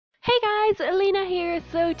Hey guys, Alina here.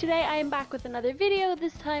 So today I am back with another video.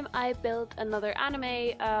 This time I built another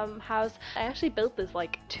anime house. I actually built this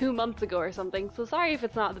like 2 months ago or something, so sorry if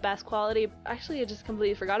it's not the best quality. Actually, I just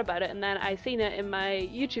completely forgot about it, and then I seen it in my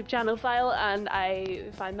YouTube channel file and I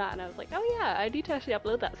found that and I was like, oh yeah, I need to actually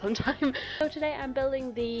upload that sometime. So today I'm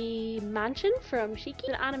building the mansion from Shiki'S,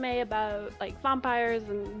 an anime about like vampires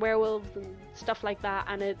and werewolves and stuff like that,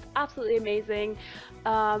 and it's absolutely amazing.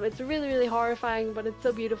 It's really horrifying, but it's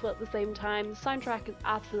so beautiful at the same time. The soundtrack is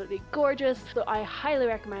absolutely gorgeous, so I highly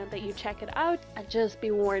recommend that you check it out. And just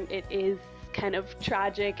be warned, it is kind of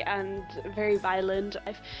tragic and very violent.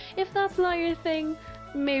 If that's not your thing,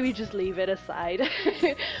 maybe just leave it aside.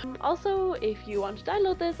 Also, if you want to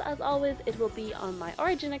download this, as always, it will be on my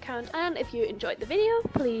Origin account. And if you enjoyed the video,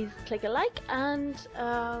 please click a like and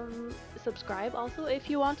subscribe also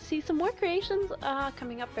if you want to see some more creations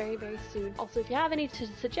coming up very soon. Also, if you have any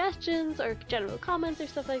suggestions or general comments or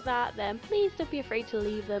stuff like that, then please don't be afraid to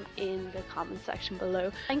leave them in the comment section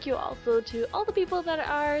below. Thank you also to all the people that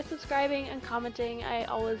are subscribing and commenting. I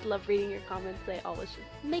always love reading your comments. They always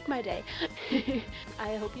just make my day.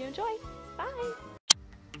 I hope you enjoy. Bye!